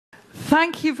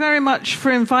Thank you very much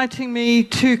for inviting me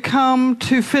to come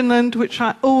to Finland, which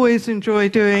I always enjoy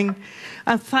doing.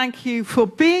 And thank you for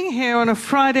being here on a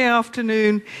Friday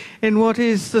afternoon in what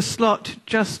is the slot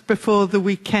just before the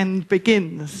weekend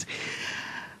begins.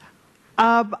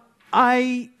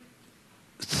 I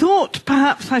thought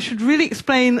perhaps I should really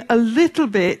explain a little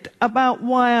bit about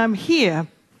why I'm here,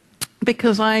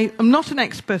 because I am not an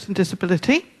expert in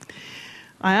disability.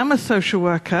 I am a social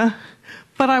worker,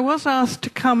 but I was asked to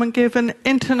come and give an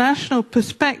international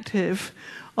perspective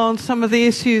on some of the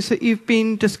issues that you've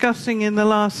been discussing in the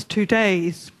last 2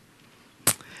 days.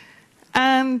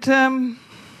 And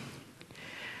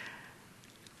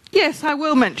yes, I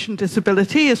will mention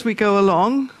disability as we go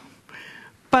along,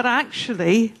 but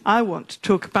actually I want to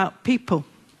talk about people.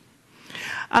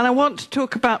 And I want to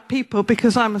talk about people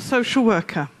because I'm a social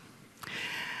worker.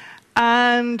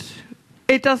 And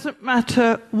it doesn't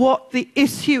matter what the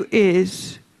issue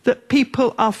is that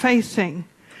people are facing.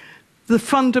 The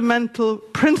fundamental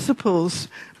principles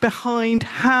behind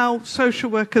how social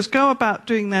workers go about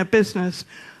doing their business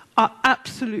are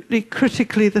absolutely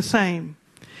critically the same.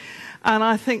 And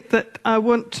I think that I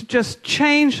want to just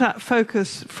change that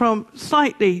focus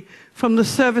slightly from the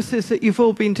services that you've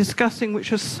all been discussing,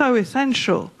 which are so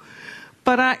essential,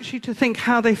 but actually to think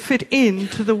how they fit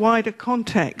into the wider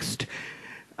context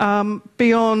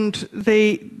beyond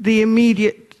the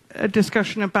immediate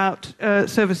discussion about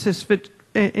services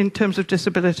in terms of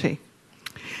disability.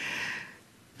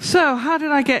 So, how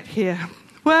did I get here?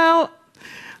 Well,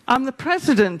 I'm the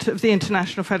president of the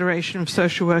International Federation of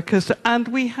Social Workers, and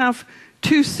we have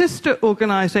 2 sister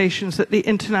organizations at the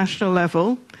international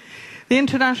level, the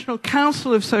International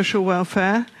Council of Social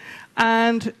Welfare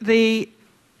and the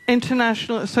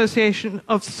International Association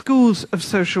of Schools of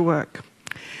Social Work.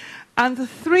 And the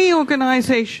 3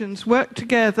 organizations work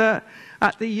together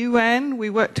at the UN,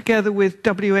 we work together with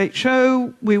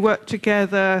WHO, we work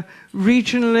together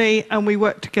regionally, and we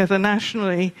work together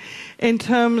nationally in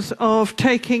terms of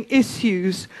taking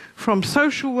issues from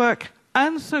social work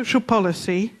and social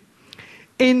policy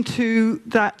into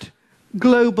that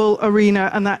global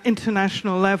arena and that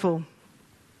international level.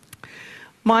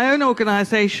 My own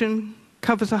organization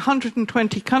covers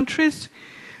 120 countries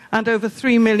and over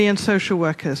 3 million social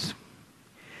workers.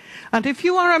 And if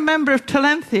you are a member of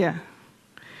Talentia,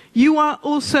 you are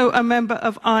also a member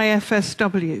of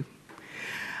IFSW.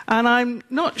 And I'm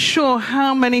not sure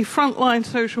how many frontline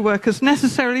social workers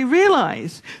necessarily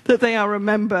realize that they are a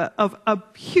member of a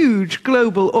huge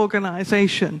global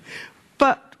organization.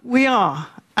 But we are,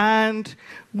 and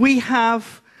we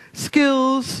have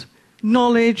skills,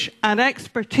 knowledge, and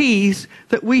expertise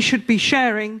that we should be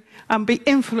sharing and be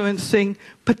influencing,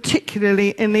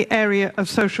 particularly in the area of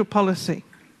social policy.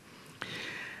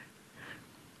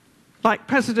 Like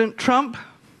President Trump,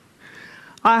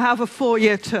 I have a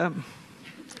 4-year term,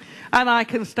 and I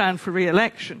can stand for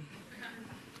re-election.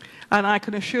 And I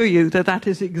can assure you that that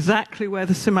is exactly where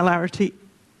the similarity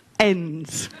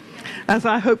ends, as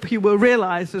I hope you will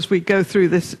realize as we go through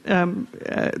this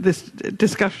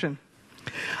discussion.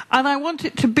 And I want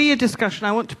it to be a discussion,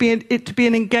 I want it to be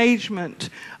an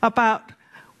engagement about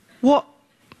what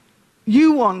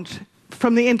you want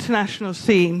from the international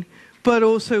scene, but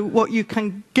also what you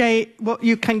can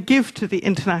give to the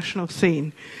international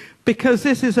scene. Because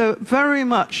this is very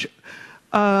much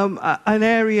an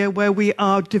area where we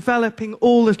are developing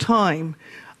all the time.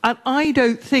 And I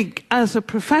don't think, as a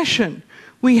profession,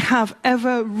 we have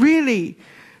ever really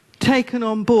taken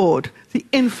on board the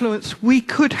influence we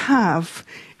could have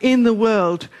in the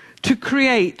world to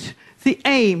create the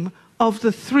aim of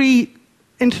the 3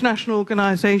 international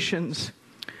organizations,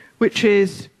 which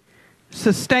is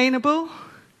sustainable,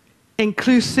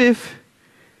 inclusive,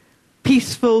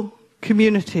 peaceful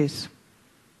communities.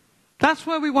 That's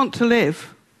where we want to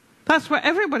live. That's where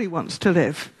everybody wants to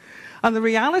live. And the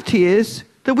reality is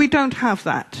that we don't have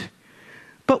that.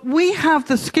 But we have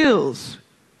the skills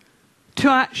to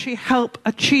actually help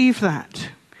achieve that.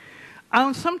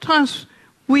 And sometimes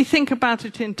we think about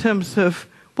it in terms of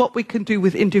what we can do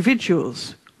with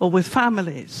individuals or with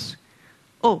families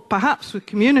or perhaps with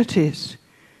communities.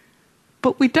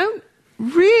 But we don't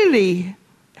really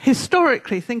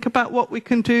historically think about what we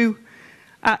can do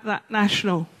at that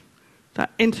national,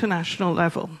 that international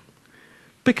level.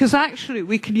 Because actually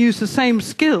we can use the same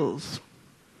skills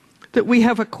that we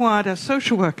have acquired as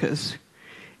social workers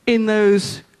in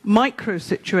those micro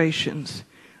situations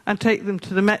and take them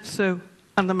to the mezzo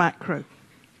and the macro.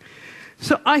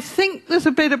 So I think there's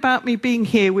a bit about me being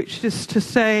here which is to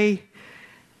say,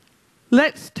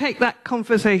 let's take that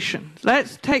conversation,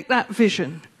 let's take that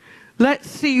vision, let's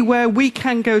see where we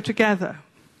can go together.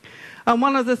 And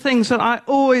one of the things that I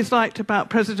always liked about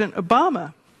President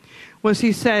Obama was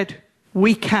he said,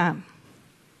 "We can."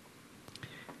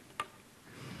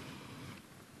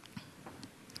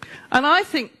 And I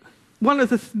think one of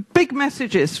the big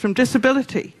messages from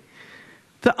disability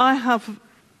that I have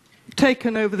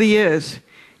taken over the years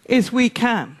is we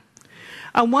can.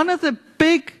 And one of the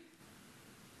big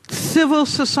civil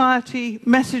society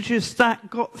messages that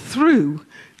got through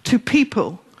to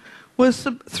people was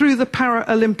through the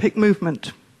Paralympic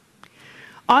movement.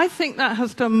 I think that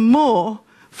has done more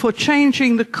for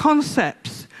changing the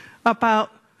concepts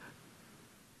about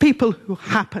people who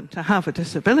happen to have a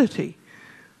disability,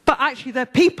 but actually they're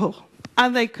people,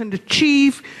 and they can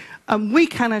achieve, and we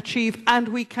can achieve, and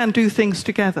we can do things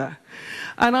together.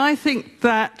 And I think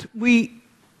that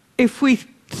if we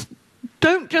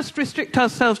don't just restrict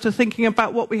ourselves to thinking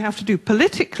about what we have to do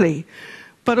politically,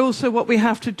 but also what we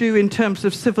have to do in terms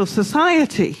of civil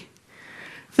society,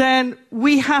 then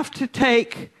we have to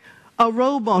take a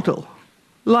role model,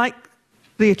 like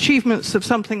the achievements of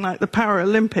something like the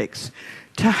Paralympics,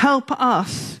 to help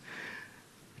us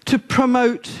to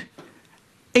promote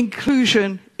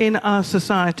inclusion in our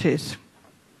societies.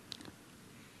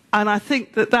 And I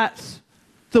think that that's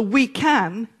the "we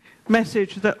can"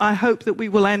 message that I hope that we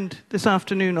will end this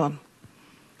afternoon on.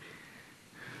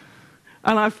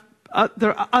 And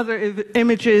there are other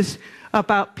images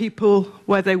about people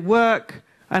where they work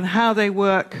and how they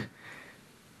work.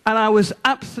 And I was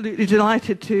absolutely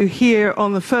delighted to hear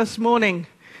on the first morning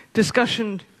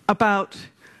discussion about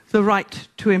the right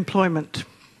to employment.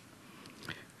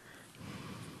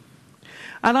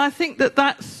 And I think that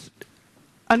that's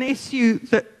an issue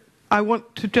that I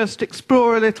want to just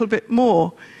explore a little bit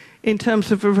more in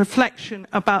terms of a reflection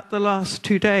about the last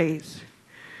 2 days.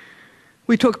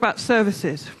 We talk about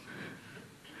services.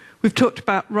 We've talked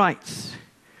about rights.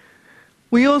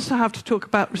 We also have to talk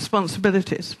about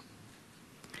responsibilities.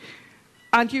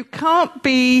 And you can't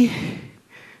be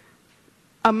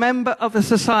a member of a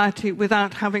society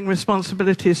without having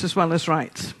responsibilities as well as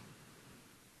rights.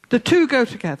 The two go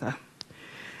together.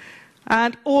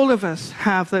 And all of us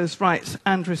have those rights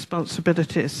and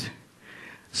responsibilities.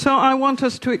 So I want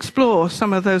us to explore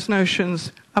some of those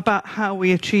notions about how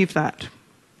we achieve that.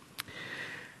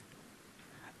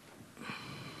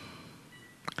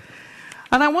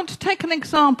 And I want to take an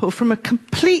example from a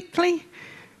completely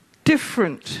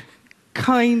different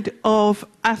kind of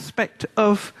aspect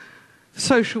of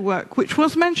social work, which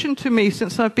was mentioned to me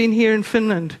since I've been here in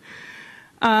Finland,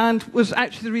 and was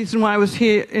actually the reason why I was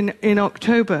here in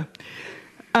October.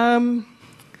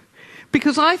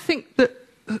 Because I think that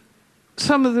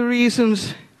some of the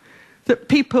reasons that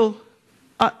people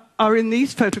are in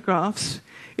these photographs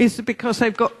is because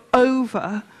they've got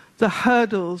over the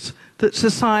hurdles that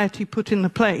society put into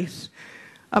place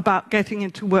about getting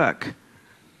into work,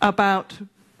 about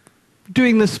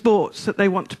doing the sports that they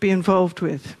want to be involved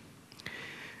with.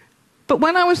 But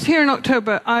when I was here in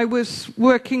October, I was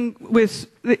working with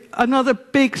another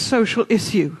big social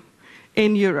issue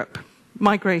in Europe: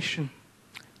 migration,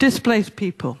 displaced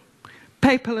people,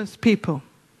 paperless people.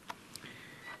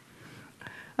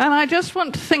 And I just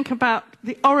want to think about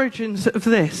the origins of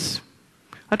this.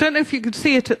 I don't know if you could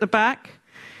see it at the back.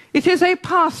 It is a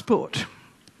passport.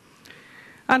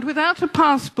 And without a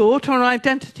passport or an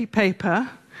identity paper,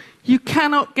 you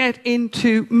cannot get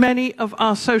into many of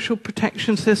our social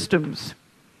protection systems.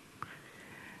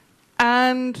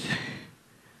 And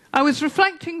I was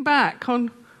reflecting back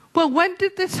on, well, when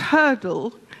did this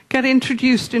hurdle get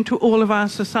introduced into all of our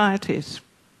societies?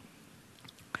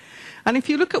 And if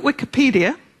you look at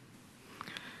Wikipedia,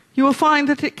 you will find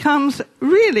that it comes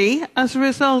really as a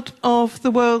result of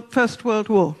the First World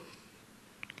War.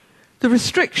 The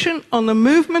restriction on the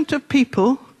movement of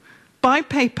people by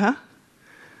paper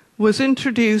was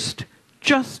introduced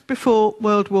just before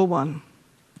World War I.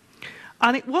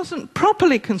 And it wasn't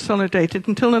properly consolidated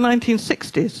until the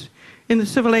 1960s in the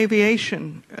civil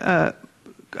aviation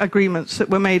agreements that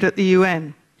were made at the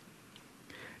UN.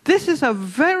 This is a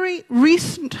very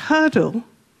recent hurdle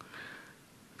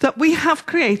that we have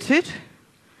created,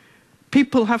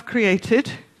 people have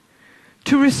created,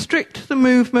 to restrict the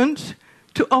movement,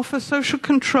 to offer social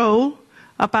control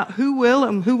about who will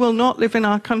and who will not live in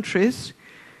our countries.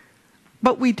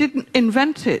 But we didn't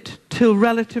invent it till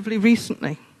relatively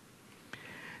recently.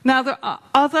 Now, there are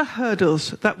other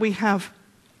hurdles that we have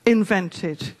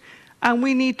invented, and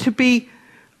we need to be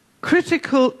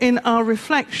critical in our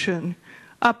reflection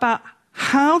about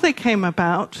how they came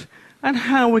about and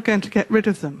how we're going to get rid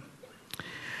of them.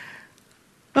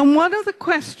 And one of the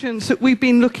questions that we've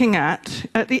been looking at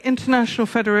the International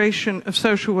Federation of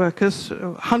Social Workers,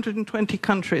 120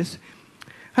 countries,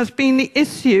 has been the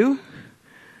issue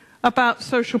about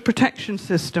social protection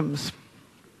systems.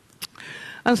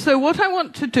 And so what I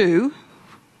want to do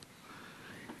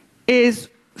is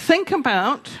think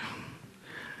about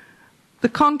the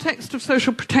context of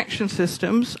social protection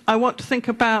systems. I want to think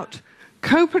about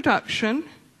co-production,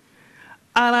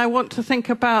 and I want to think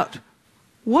about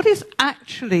what is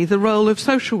actually the role of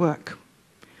social work,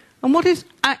 and what is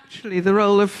actually the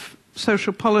role of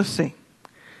social policy.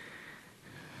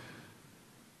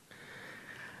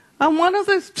 And one of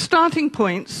the starting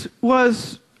points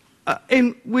was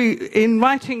in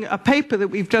writing a paper that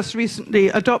we've just recently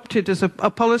adopted as a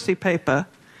policy paper.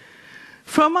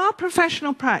 From our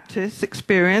professional practice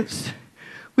experience,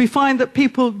 we find that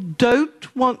people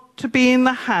don't want to be in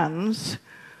the hands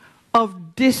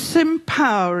of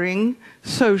disempowering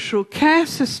social care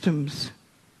systems,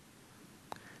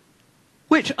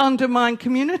 which undermine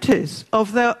communities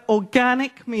of their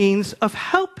organic means of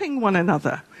helping one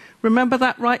another. Remember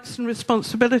that rights and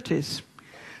responsibilities,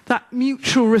 that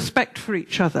mutual respect for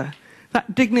each other,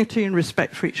 that dignity and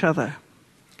respect for each other.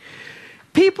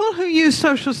 People who use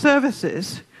social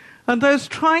services and those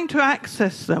trying to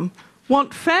access them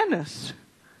want fairness.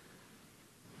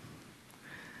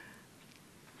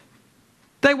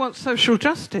 They want social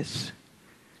justice,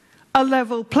 a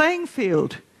level playing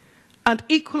field, and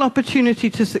equal opportunity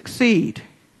to succeed.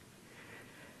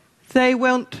 They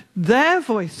want their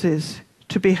voices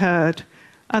to be heard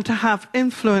and to have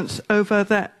influence over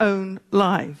their own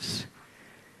lives.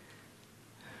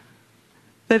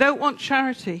 They don't want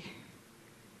charity.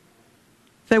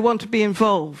 They want to be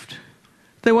involved.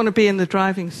 They want to be in the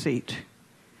driving seat.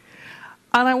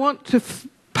 And I want to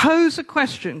pose a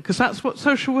question, because that's what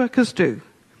social workers do.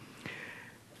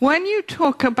 When you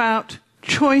talk about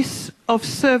choice of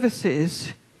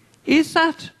services, is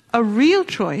that a real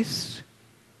choice?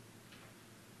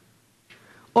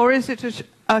 Or is it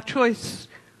a choice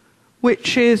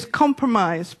which is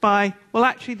compromised by, well,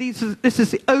 actually, this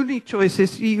is the only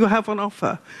choices you have on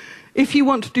offer. If you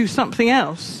want to do something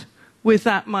else with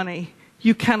that money,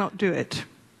 you cannot do it.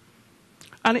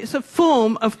 And it's a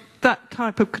form of that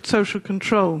type of social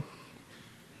control.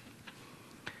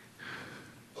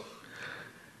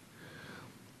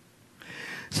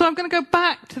 So I'm going to go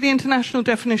back to the international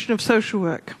definition of social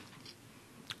work.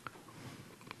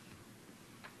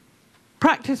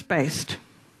 Practice-based.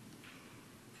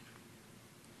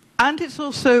 And it's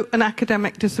also an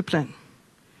academic discipline.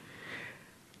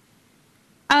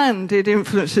 And it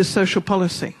influences social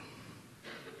policy.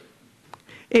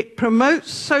 It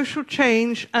promotes social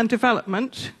change and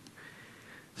development,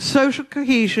 social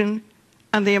cohesion,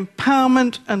 and the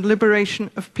empowerment and liberation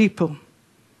of people.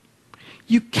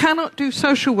 You cannot do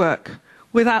social work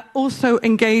without also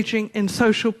engaging in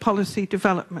social policy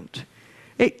development.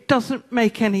 It doesn't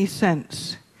make any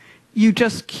sense. You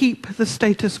just keep the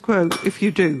status quo if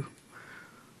you do.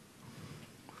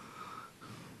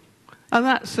 And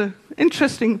that's an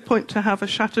interesting point to have a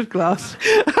shattered glass.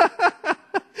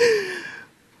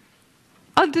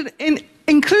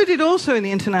 Included also in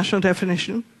the international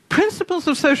definition, principles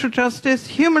of social justice,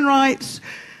 human rights,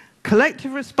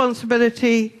 collective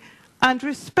responsibility, and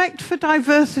respect for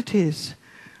diversities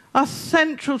are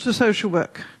central to social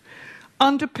work,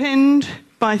 underpinned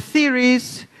by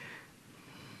theories,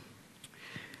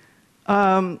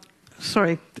 underpinned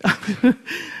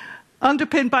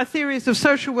by theories of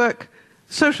social work,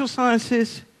 social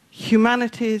sciences,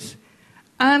 humanities,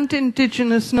 and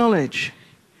indigenous knowledge.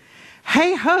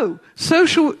 Hey-ho,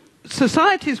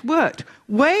 societies worked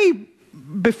way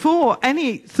before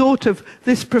any thought of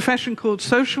this profession called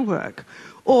social work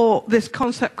or this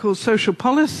concept called social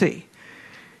policy.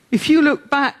 If you look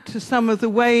back to some of the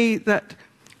way that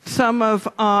some of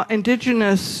our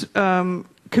indigenous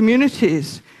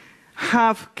communities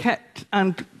have kept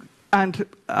and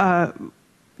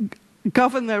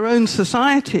govern their own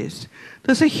societies,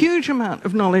 there's a huge amount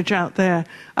of knowledge out there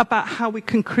about how we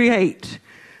can create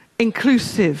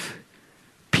inclusive,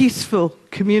 peaceful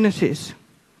communities.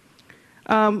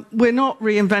 We're not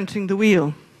reinventing the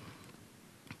wheel.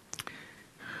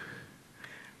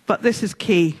 But this is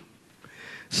key.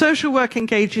 Social work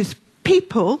engages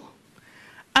people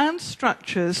and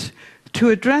structures to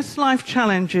address life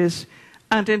challenges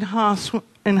and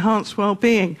enhance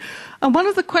well-being. And one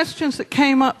of the questions that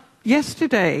came up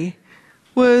yesterday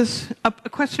was a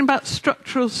question about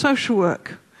structural social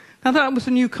work. Now that was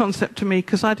a new concept to me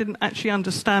because I didn't actually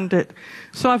understand it.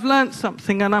 So I've learned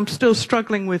something and I'm still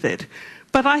struggling with it.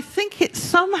 But I think it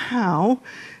somehow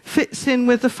fits in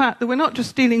with the fact that we're not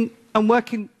just dealing and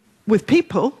working with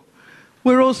people,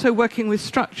 we're also working with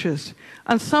structures.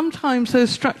 And sometimes those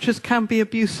structures can be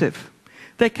abusive.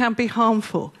 They can be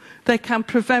harmful. they can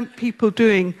prevent people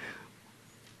doing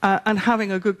and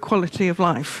having a good quality of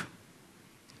life.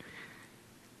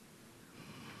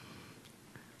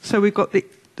 So we've got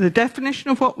the definition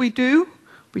of what we do,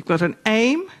 we've got an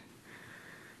aim,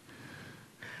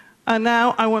 and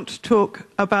now I want to talk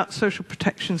about social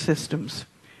protection systems.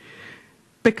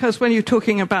 Because when you're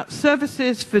talking about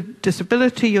services for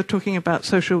disability, you're talking about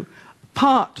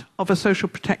part of a social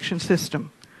protection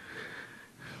system.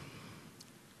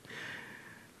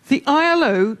 The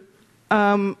ILO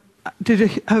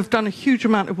have done a huge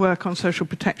amount of work on social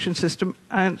protection system,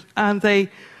 and they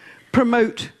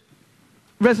promote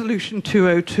Resolution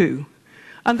 202.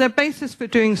 And their basis for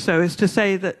doing so is to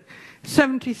say that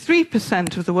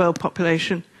 73% of the world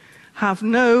population have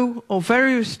no or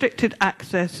very restricted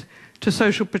access to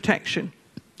social protection,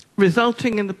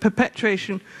 resulting in the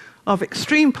perpetuation of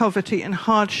extreme poverty and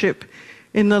hardship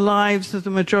in the lives of the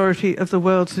majority of the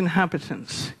world's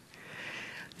inhabitants.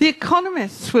 The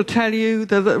economists will tell you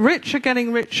that the rich are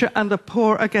getting richer and the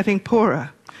poor are getting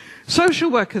poorer. Social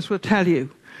workers will tell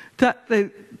you that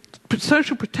the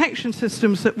social protection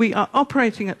systems that we are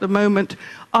operating at the moment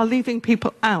are leaving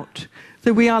people out,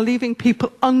 that we are leaving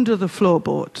people under the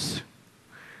floorboards,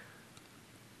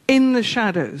 in the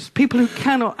shadows, people who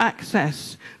cannot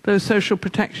access those social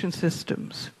protection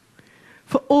systems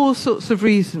for all sorts of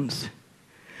reasons.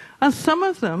 And some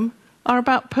of them are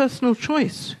about personal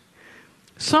choice.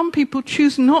 Some people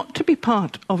choose not to be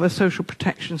part of a social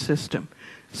protection system.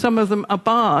 Some of them are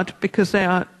barred because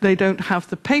they don't have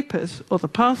the papers or the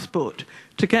passport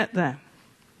to get there.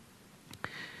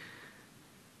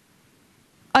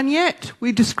 And yet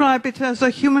we describe it as a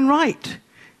human right,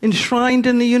 enshrined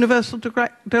in the Universal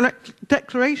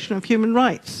Declaration of Human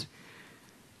Rights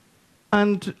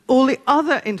and all the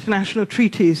other international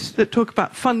treaties that talk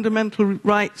about fundamental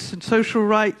rights and social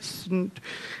rights and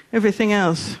everything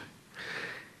else.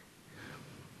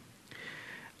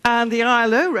 And the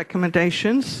ILO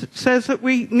recommendations says that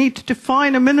we need to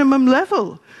define a minimum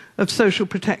level of social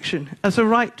protection as a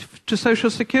right to social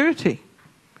security.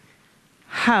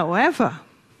 However,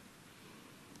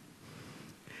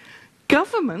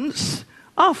 governments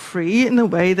are free in the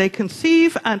way they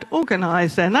conceive and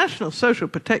organize their national social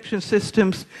protection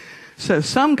systems, so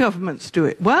some governments do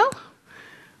it well,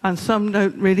 and some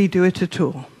don't really do it at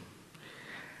all.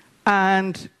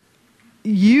 And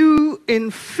you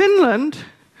in Finland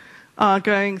are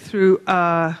going through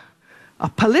a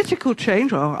political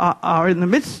change, or are in the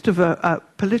midst of a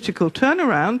political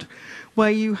turnaround, where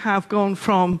you have gone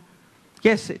from,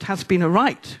 yes, it has been a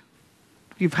right,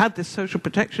 you've had this social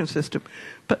protection system,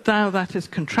 but now that is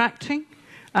contracting,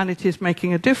 and it is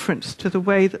making a difference to the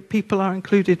way that people are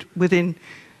included within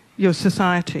your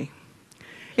society.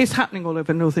 It's happening all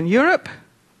over Northern Europe.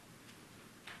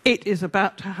 It is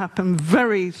about to happen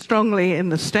very strongly in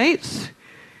the States.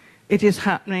 It is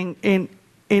happening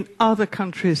in other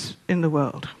countries in the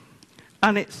world.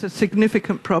 And it's a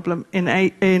significant problem in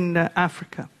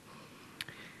Africa.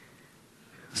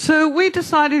 So we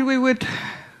decided we would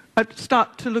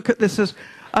start to look at this as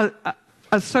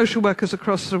social workers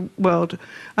across the world.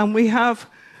 And we have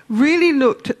really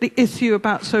looked at the issue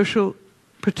about social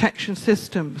protection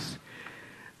systems,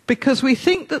 because we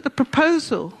think that the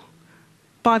proposal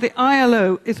by the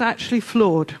ILO is actually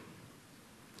flawed.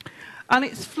 And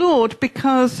it's flawed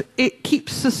because it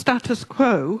keeps the status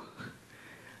quo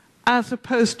as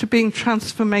opposed to being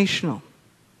transformational.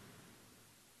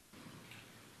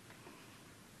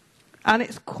 And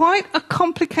it's quite a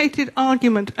complicated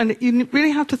argument, and you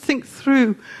really have to think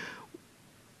through,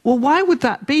 well, why would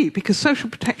that be? Because social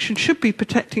protection should be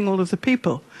protecting all of the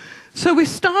people. So we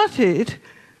started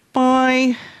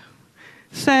by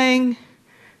saying,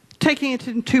 taking it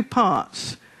in two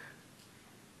parts.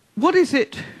 What is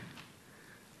it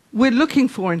we're looking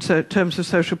for in terms of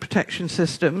social protection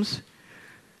systems?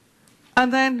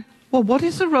 And then, well, what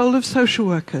is the role of social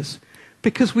workers?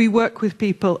 Because we work with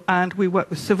people, and we work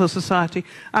with civil society,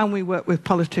 and we work with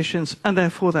politicians, and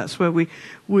therefore that's where we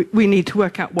need to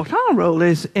work out what our role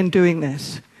is in doing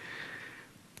this.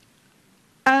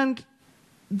 And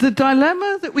the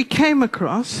dilemma that we came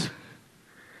across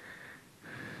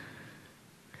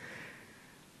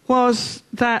was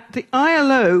that the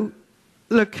ILO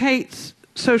locates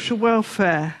social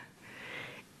welfare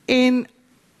in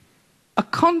a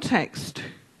context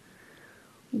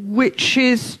which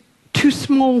is too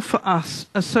small for us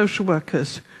as social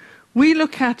workers. We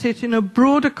look at it in a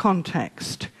broader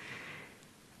context.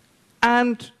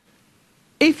 And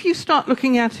if you start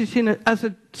looking at it as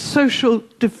a social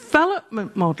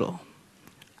development model,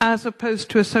 as opposed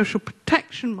to a social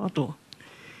protection model,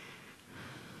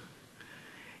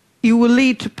 you will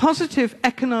lead to positive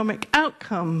economic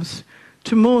outcomes,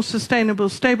 to more sustainable,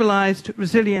 stabilized,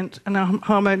 resilient, and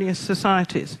harmonious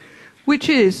societies, which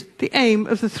is the aim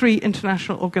of the 3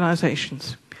 international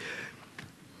organizations.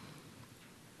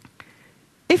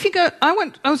 If you go, I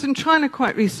was in China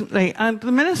quite recently, and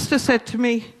the minister said to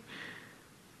me,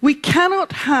 we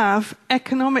cannot have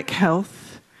economic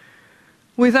health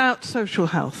without social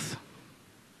health.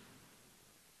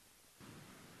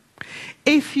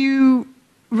 If you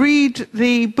read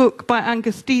the book by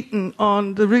Angus Deaton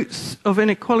on the roots of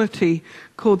inequality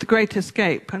called The Great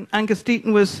Escape, and Angus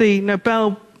Deaton was the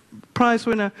Nobel Prize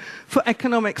winner for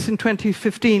economics in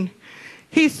 2015,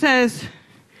 he says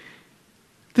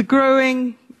the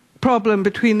growing problem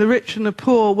between the rich and the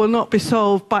poor will not be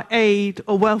solved by aid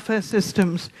or welfare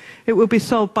systems. It will be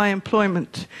solved by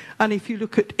employment. And if you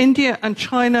look at India and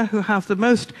China, who have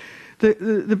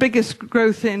the biggest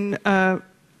growth in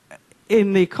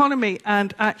the economy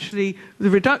and actually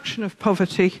the reduction of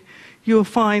poverty, you'll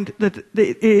find that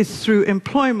it is through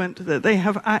employment that they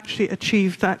have actually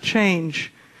achieved that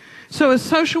change. So as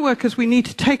social workers, we need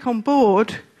to take on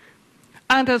board,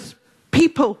 and as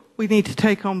people, we need to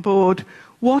take on board,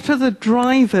 what are the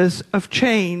drivers of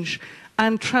change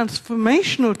and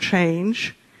transformational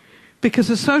change,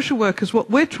 because as social workers, what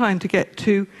we're trying to get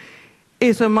to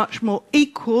is a much more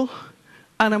equal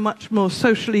and a much more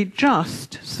socially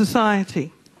just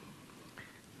society.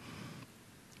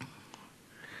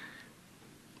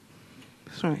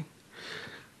 Sorry.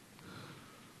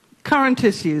 Current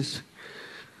issues.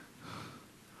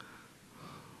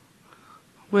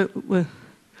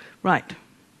 Right.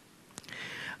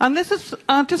 And this is,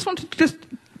 I just wanted to just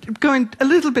go in a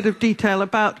little bit of detail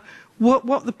about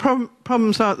what the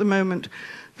problems are at the moment.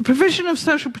 The provision of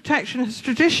social protection has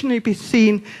traditionally been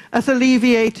seen as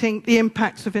alleviating the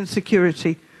impacts of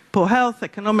insecurity, poor health,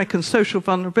 economic and social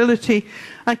vulnerability,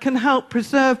 and can help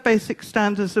preserve basic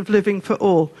standards of living for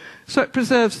all. So it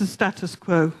preserves the status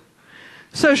quo.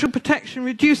 Social protection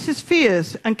reduces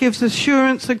fears and gives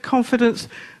assurance and confidence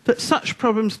that such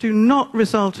problems do not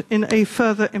result in a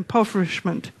further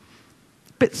impoverishment.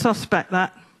 Bit suspect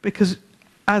that, because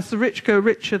as the rich go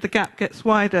richer, the gap gets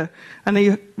wider and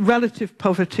the relative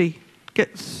poverty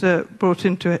gets brought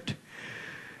into it.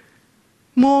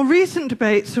 More recent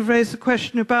debates have raised the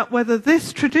question about whether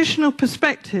this traditional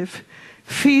perspective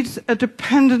feeds a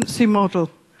dependency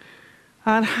model.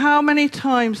 And how many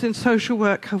times in social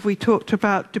work have we talked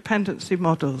about dependency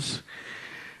models?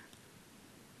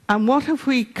 And what have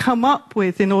we come up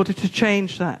with in order to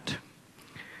change that?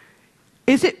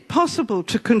 Is it possible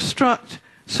to construct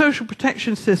social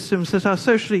protection systems that are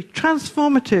socially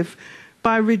transformative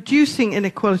by reducing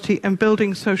inequality and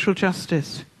building social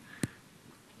justice?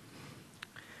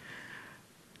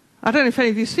 I don't know if any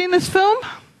of you have seen this film.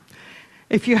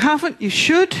 If you haven't, you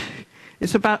should.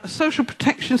 It's about a social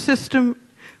protection system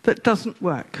that doesn't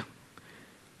work.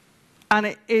 And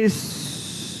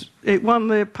it won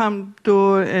the Palme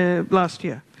d'Or last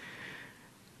year.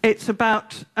 It's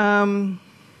about a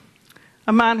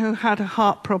man who had a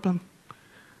heart problem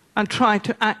and tried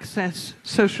to access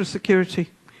social security.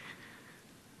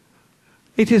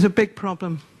 It is a big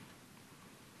problem.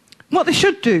 What they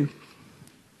should do,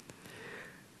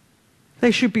 they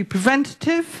should be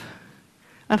preventative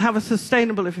and have a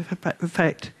sustainable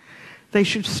effect. They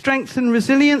should strengthen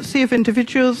resiliency of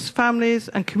individuals, families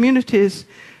and communities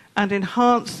and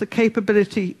enhance the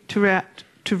capability to react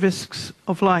to risks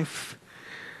of life.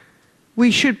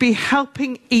 We should be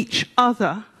helping each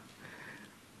other,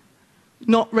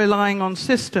 not relying on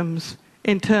systems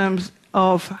in terms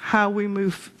of how we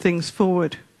move things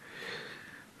forward.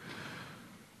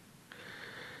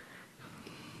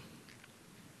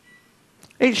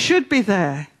 It should be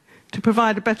there to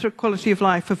provide a better quality of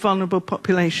life for vulnerable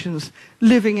populations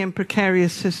living in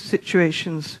precarious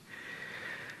situations.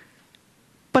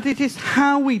 But it is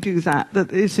how we do that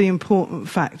that is the important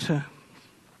factor.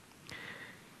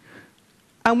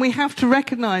 And we have to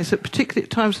recognize that particularly at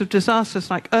times of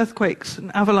disasters like earthquakes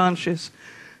and avalanches,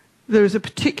 there is a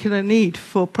particular need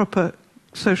for proper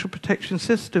social protection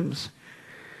systems.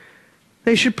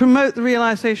 They should promote the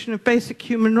realization of basic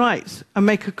human rights and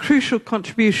make a crucial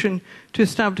contribution to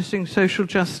establishing social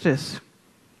justice.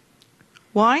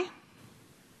 Why?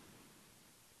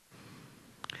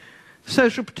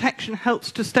 Social protection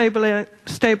helps to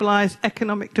stabilize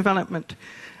economic development,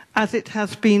 as it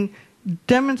has been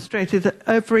demonstrated that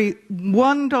every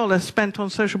 $1 spent on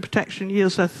social protection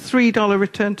yields a $3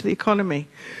 return to the economy.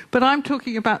 But I'm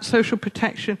talking about social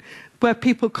protection where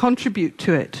people contribute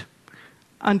to it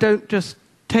and don't just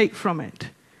take from it,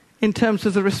 in terms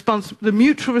of the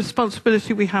mutual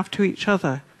responsibility we have to each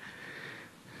other.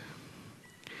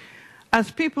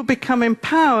 As people become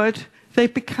empowered, they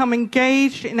become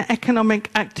engaged in economic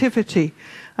activity,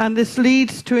 and this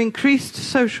leads to increased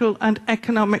social and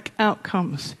economic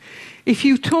outcomes. If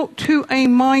you talk to a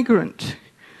migrant,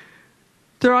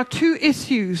 there are two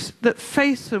issues that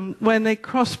face them when they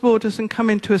cross borders and come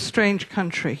into a strange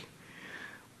country.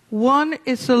 One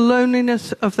is the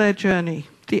loneliness of their journey,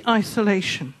 the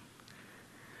isolation.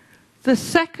 The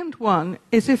second one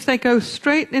is if they go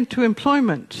straight into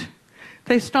employment,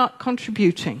 they start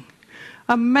contributing.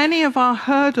 And many of our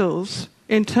hurdles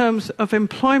in terms of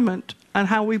employment and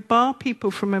how we bar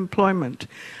people from employment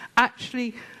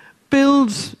actually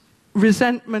builds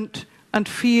resentment and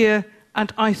fear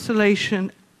and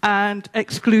isolation and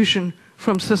exclusion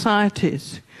from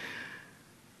societies.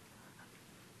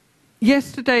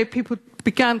 Yesterday, people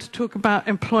began to talk about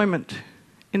employment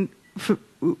in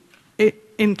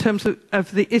terms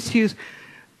of the issues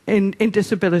in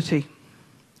disability.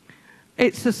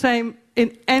 It's the same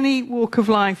in any walk of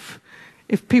life.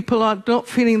 If people are not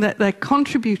feeling that they're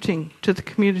contributing to the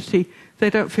community, they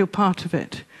don't feel part of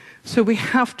it. So we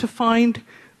have to find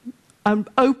and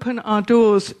open our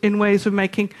doors in ways of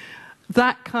making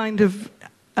that kind of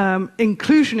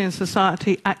inclusion in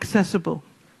society accessible.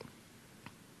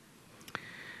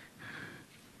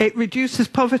 It reduces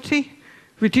poverty,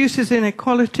 reduces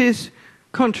inequalities,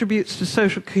 contributes to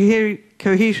social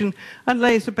cohesion, and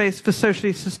lays a base for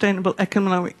socially sustainable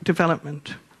economic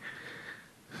development.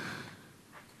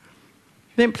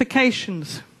 The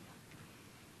implications.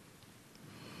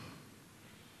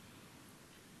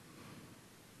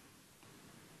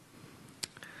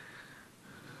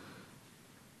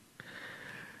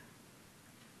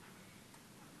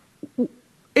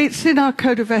 It's in our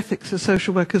code of ethics as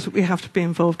social workers that we have to be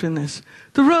involved in this.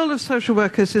 The role of social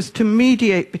workers is to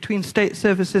mediate between state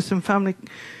services and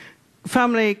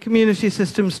family community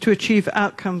systems to achieve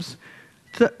outcomes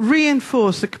that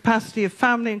reinforce the capacity of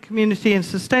family and community in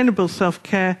sustainable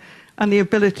self-care and the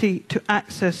ability to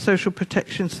access social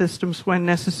protection systems when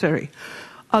necessary.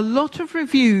 A lot of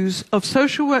reviews of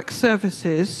social work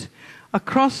services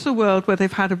across the world where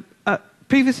they've had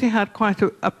previously had quite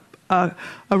a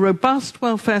robust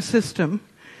welfare system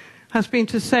has been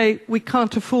to say we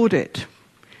can't afford it.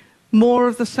 More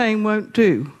of the same won't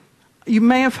do. You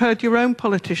may have heard your own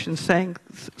politicians saying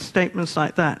statements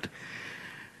like that.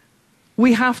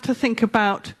 We have to think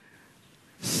about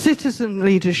citizen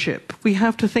leadership. We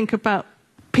have to think about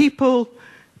people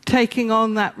taking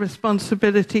on that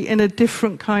responsibility in a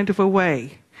different kind of a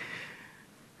way.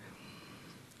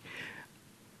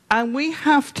 And we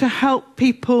have to help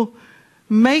people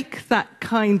make that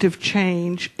kind of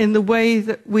change in the way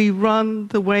that we run,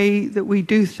 the way that we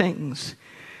do things.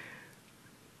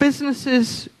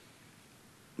 Businesses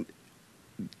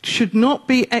should not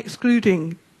be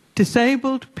excluding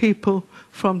disabled people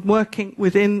from working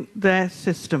within their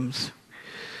systems.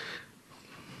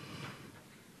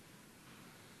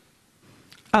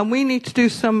 And we need to do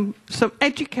some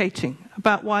educating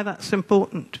about why that's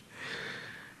important.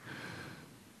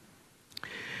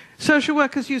 Social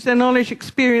workers use their knowledge,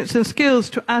 experience and skills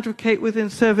to advocate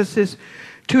within services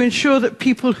to ensure that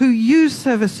people who use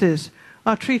services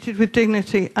are treated with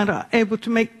dignity and are able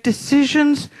to make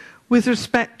decisions with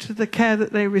respect to the care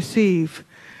that they receive.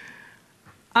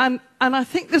 And I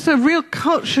think there's a real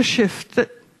culture shift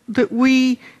that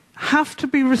we have to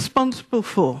be responsible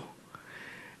for,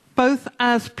 both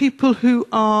as people who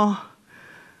are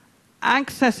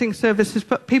accessing services,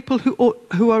 but people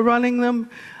who are running them,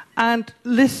 and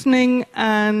listening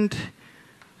and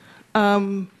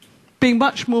being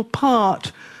much more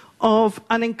part of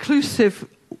an inclusive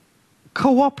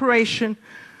cooperative.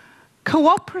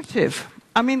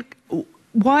 I mean,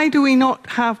 why do we not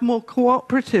have more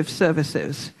cooperative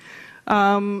services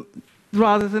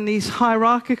rather than these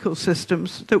hierarchical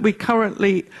systems that we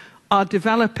currently are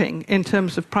developing in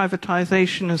terms of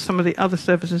privatization and some of the other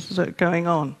services that are going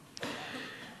on?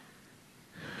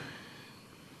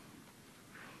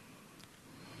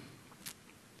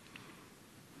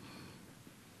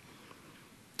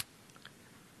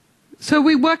 So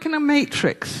we work in a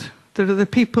matrix. There are the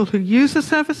people who use the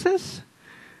services,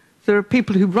 there are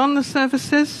people who run the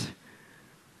services,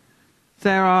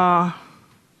 there are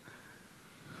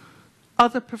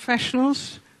other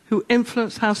professionals who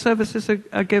influence how services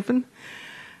are given.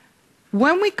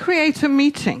 When we create a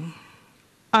meeting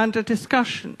and a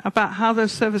discussion about how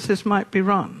those services might be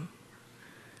run,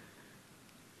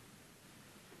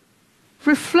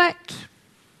 reflect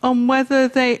on whether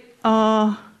they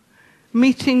are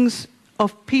meetings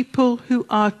of people who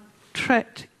are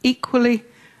treated equally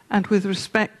and with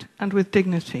respect and with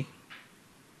dignity.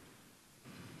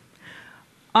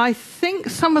 I think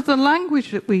some of the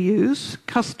language that we use,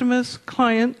 customers,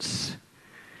 clients,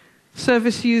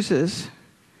 service users,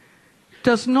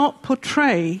 does not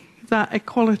portray that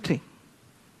equality.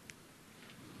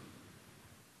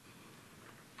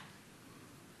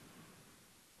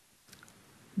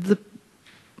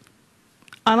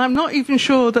 And I'm not even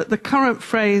sure that the current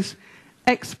phrase,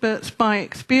 experts by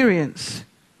experience,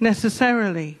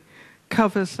 necessarily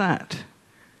covers that.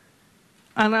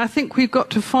 And I think we've got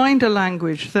to find a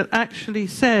language that actually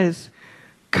says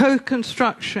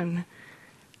co-construction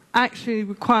actually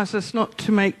requires us not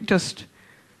to make just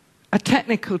a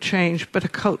technical change, but a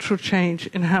cultural change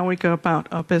in how we go about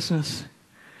our business.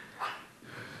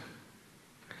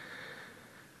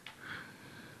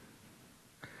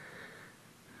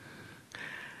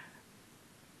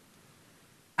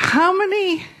 How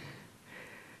many...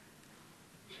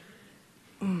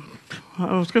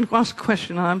 I was going to ask a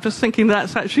question, and I'm just thinking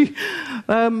that's actually...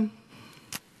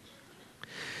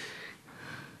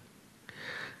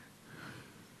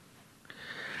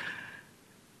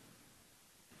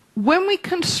 when we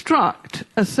construct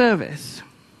a service,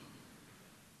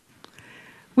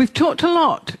 we've talked a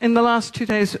lot in the last 2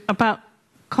 days about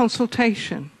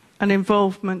consultation and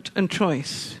involvement and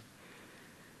choice.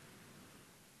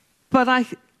 But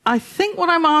I think what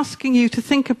I'm asking you to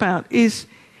think about is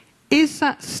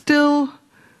that still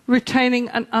retaining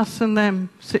an us and them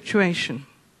situation?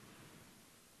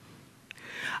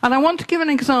 And I want to give an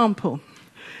example.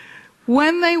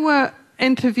 When they were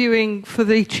interviewing for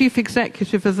the chief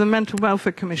executive of the Mental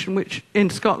Welfare Commission, which in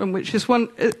Scotland, which is one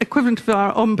equivalent of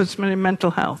our ombudsman in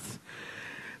mental health,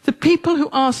 the people who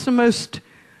asked the most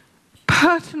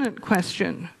pertinent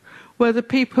question were the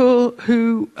people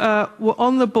who were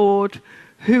on the board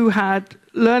who had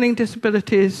learning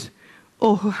disabilities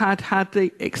or who had had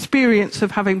the experience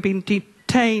of having been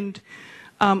detained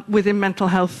within mental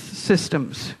health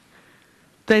systems.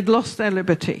 They'd lost their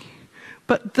liberty.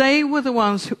 But they were the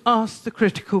ones who asked the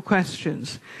critical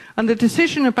questions. And the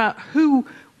decision about who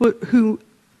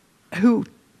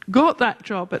got that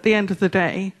job at the end of the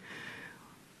day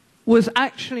was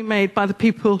actually made by the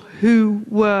people who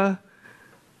were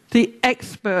the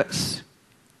experts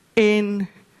in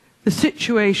the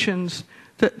situations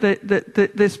that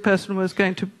this person was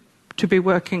going to be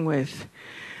working with.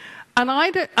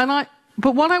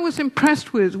 But what I was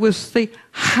impressed with was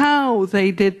how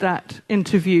they did that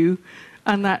interview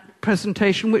and that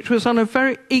presentation, which was on a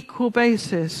very equal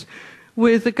basis,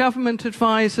 with the government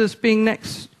advisors being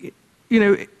next,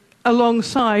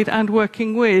 alongside and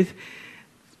working with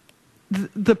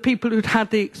the people who'd had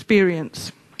the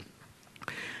experience.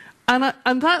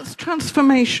 And that's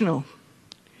transformational.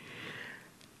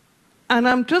 And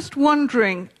I'm just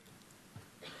wondering,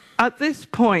 at this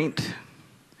point,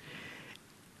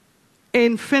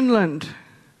 in Finland,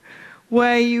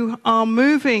 where you are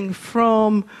moving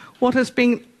from what has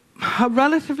been a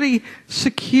relatively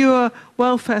secure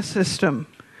welfare system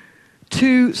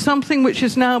to something which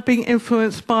is now being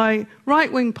influenced by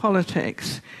right-wing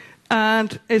politics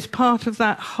and is part of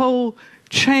that whole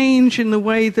change in the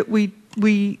way that we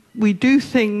do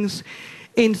things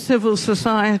in civil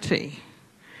society,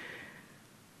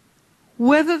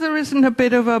 whether there isn't a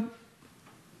bit of a,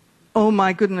 oh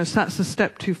my goodness, that's a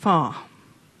step too far.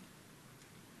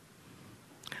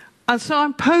 And so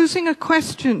I'm posing a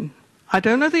question. I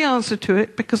don't know the answer to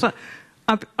it because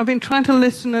I've been trying to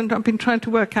listen and I've been trying to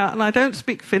work out, and I don't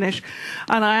speak Finnish,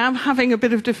 and I am having a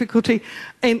bit of difficulty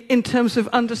in terms of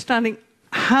understanding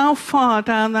how far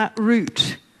down that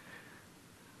route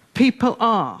people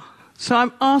are. So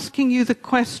I'm asking you the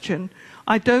question.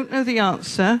 I don't know the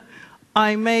answer.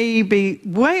 I may be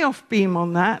way off beam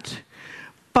on that,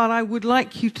 but I would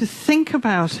like you to think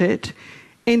about it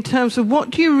in terms of what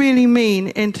do you really mean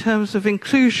in terms of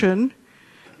inclusion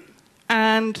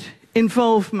and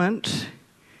involvement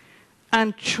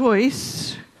and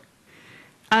choice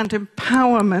and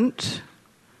empowerment,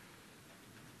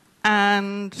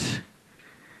 and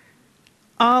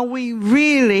are we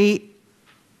really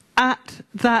at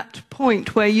that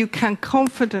point where you can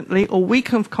confidently, or we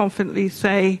can confidently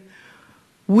say,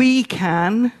 we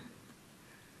can,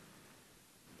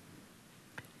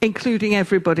 including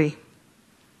everybody.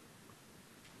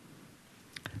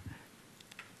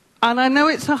 And I know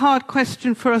it's a hard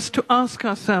question for us to ask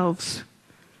ourselves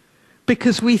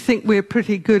because we think we're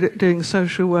pretty good at doing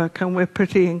social work and we're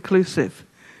pretty inclusive.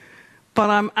 But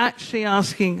I'm actually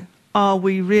asking, are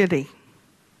we really?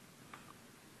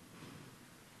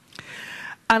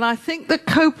 And I think that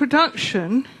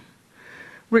co-production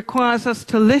requires us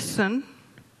to listen,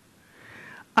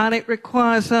 and it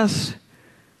requires us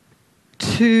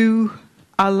to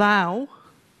allow,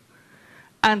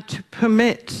 and to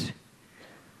permit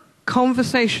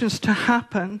conversations to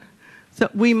happen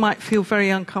that we might feel very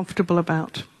uncomfortable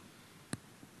about.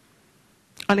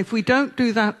 And if we don't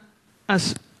do that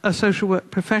as a social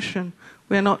work profession,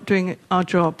 we're not doing our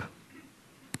job.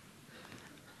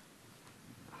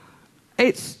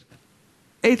 It's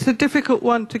a difficult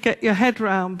one to get your head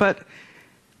around, but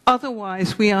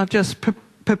otherwise we are just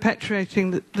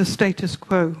perpetuating the status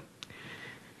quo.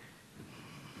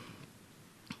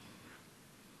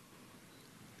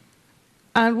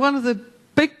 And one of the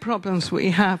big problems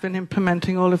we have in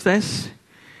implementing all of this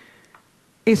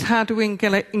is how do we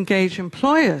engage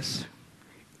employers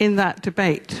in that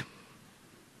debate.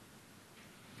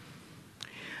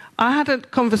 I had a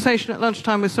conversation at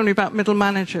lunchtime with somebody about middle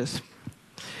managers.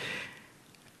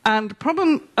 And the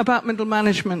problem about middle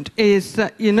management is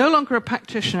that you're no longer a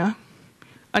practitioner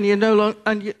and you're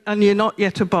not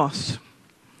yet a boss.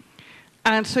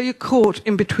 And so you're caught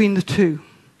in between the two.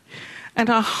 And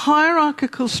our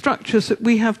hierarchical structures that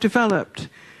we have developed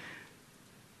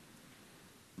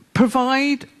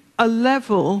provide a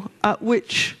level at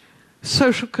which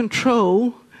social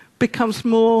control becomes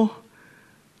more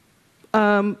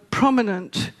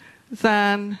prominent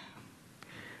than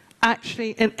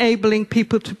actually enabling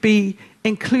people to be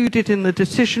included in the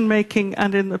decision making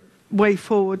and in the way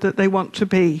forward that they want to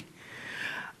be.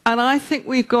 And I think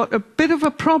we've got a bit of a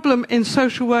problem in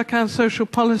social work and social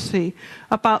policy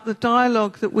about the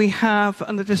dialogue that we have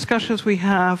and the discussions we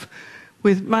have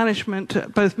with management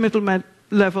at both middle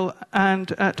level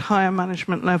and at higher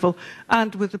management level,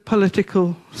 and with the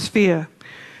political sphere.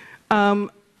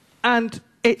 And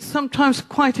it's sometimes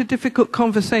quite a difficult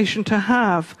conversation to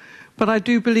have, but I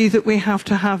do believe that we have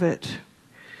to have it.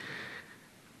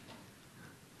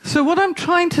 So what I'm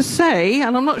trying to say,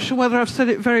 and I'm not sure whether I've said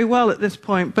it very well at this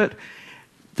point, but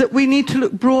that we need to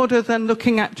look broader than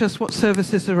looking at just what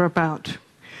services are about.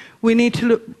 We need to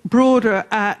look broader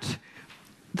at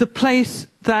the place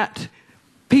that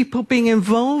people being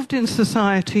involved in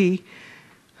society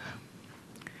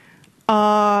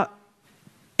are,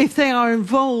 if they are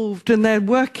involved and they're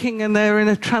working and they're in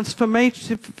a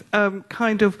transformative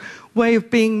kind of way of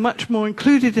being much more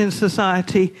included in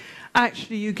society,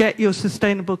 actually you get your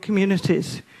sustainable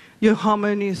communities, your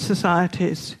harmonious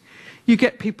societies. You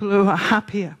get people who are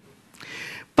happier.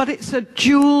 But it's a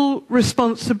dual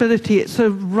responsibility. It's a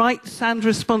rights and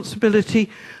responsibility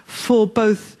for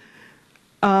both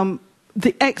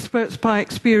the experts by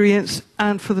experience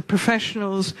and for the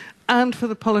professionals and for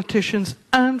the politicians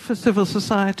and for civil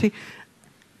society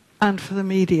and for the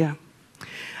media.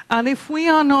 And if we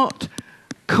are not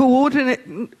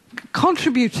contributing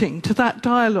to that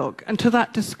dialogue and to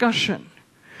that discussion,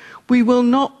 we will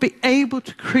not be able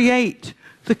to create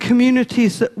the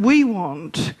communities that we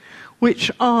want, which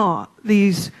are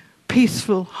these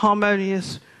peaceful,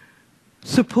 harmonious,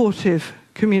 supportive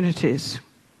communities.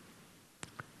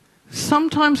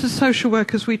 Sometimes as social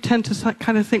workers we tend to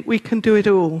kind of think we can do it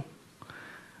all,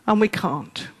 and we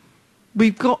can't.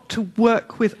 We've got to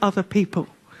work with other people.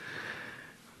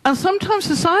 And sometimes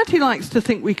society likes to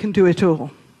think we can do it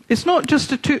all. It's not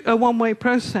just a one-way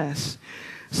process.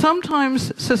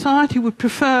 Sometimes society would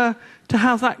prefer to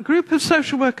have that group of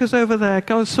social workers over there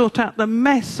go and sort out the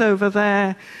mess over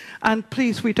there, and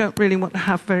please, we don't really want to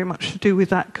have very much to do with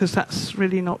that because that's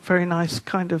really not very nice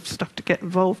kind of stuff to get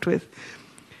involved with.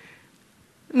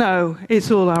 No,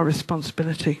 it's all our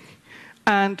responsibility.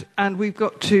 And we've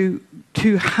got to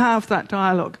have that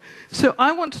dialogue. So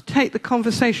I want to take the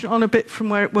conversation on a bit from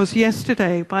where it was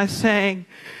yesterday by saying,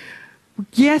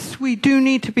 yes, we do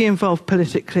need to be involved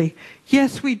politically.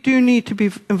 Yes, we do need to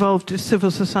be involved in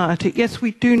civil society. Yes,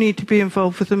 we do need to be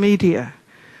involved with the media.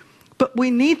 But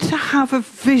we need to have a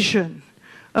vision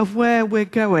of where we're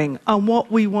going and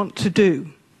what we want to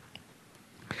do.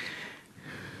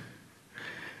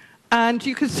 And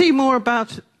you can see more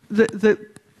about the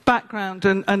background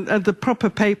and the proper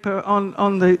paper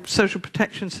on the social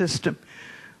protection system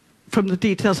from the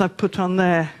details I've put on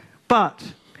there.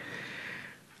 But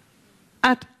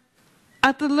at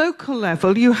the local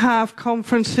level, you have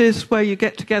conferences where you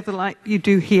get together like you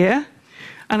do here.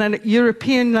 And then at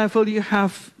European level, you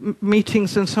have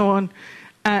meetings and so on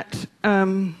at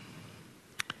the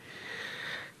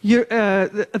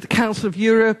Council of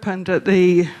Europe and at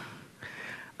the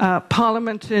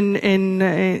Parliament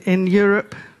in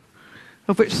Europe,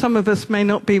 of which some of us may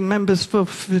not be members for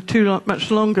too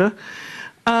much longer.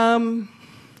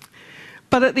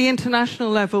 But at the international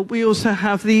level, we also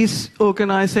have these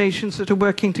organizations that are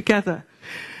working together.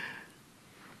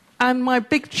 And my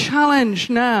big challenge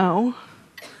now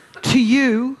to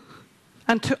you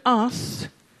and to us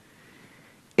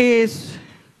is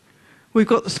We've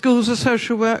got the Schools of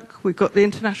Social Work, we've got the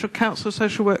International Council of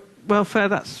Social Work Welfare,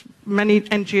 that's many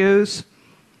NGOs,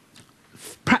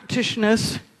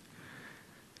 practitioners.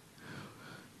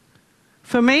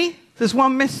 For me, there's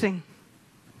one missing.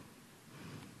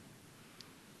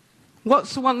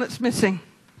 What's the one that's missing?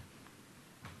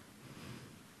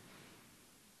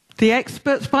 The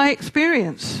experts by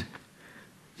experience.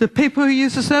 The people who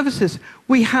use the services.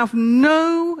 We have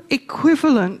no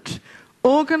equivalent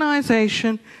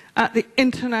organisation at the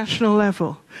international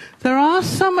level. There are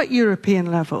some at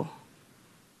European level,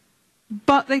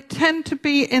 but they tend to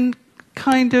be in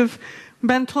kind of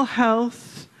mental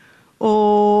health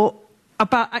or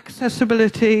about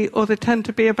accessibility, or they tend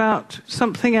to be about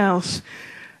something else.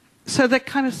 So they're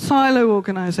kind of silo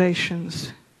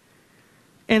organisations,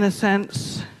 in a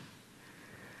sense,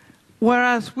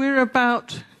 whereas we're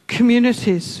about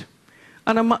communities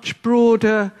and a much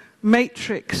broader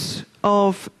matrix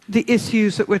of the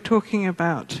issues that we're talking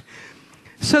about.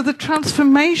 So the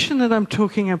transformation that I'm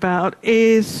talking about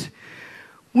is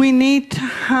we need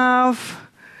to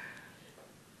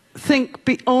think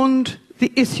beyond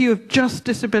the issue of just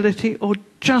disability or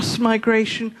just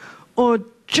migration or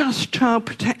just child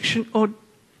protection or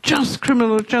just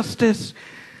criminal justice.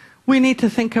 We need to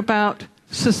think about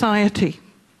society,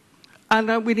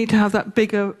 and we need to have that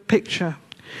bigger picture.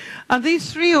 And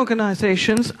these three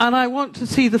organisations, and I want to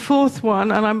see the fourth one,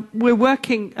 and we're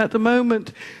working at the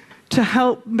moment to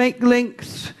help make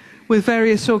links with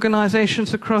various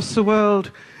organisations across the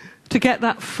world to get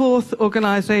that fourth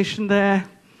organisation there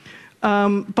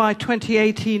by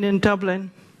 2018 in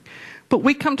Dublin. But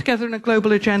we come together in a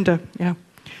global agenda,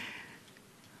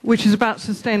 which is about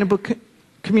sustainable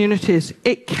communities.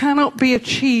 It cannot be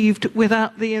achieved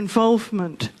without the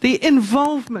involvement,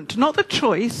 not the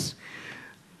choice,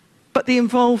 but the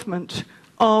involvement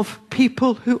of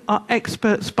people who are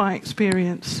experts by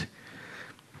experience.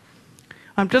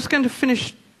 I'm just going to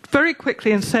finish very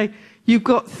quickly and say you've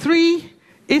got three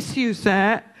issues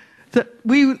there that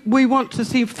we want to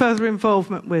see further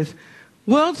involvement with.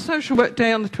 World Social Work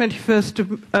Day on the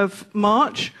 21st of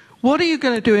March. What are you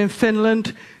going to do in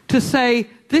Finland to say,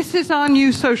 this is our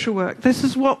new social work, this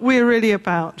is what we're really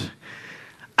about?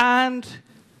 And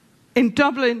in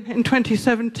Dublin in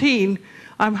 2017,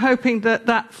 I'm hoping that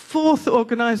that fourth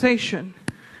organisation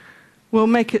will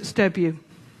make its debut.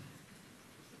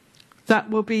 That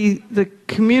will be the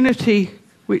community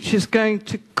which is going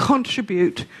to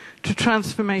contribute to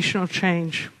transformational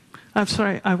change. I'm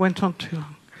sorry, I went on too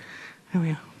long. There we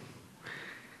are.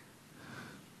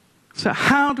 So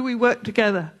how do we work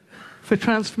together for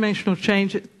transformational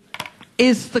change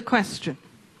is the question.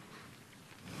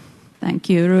 Thank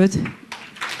you, Ruth.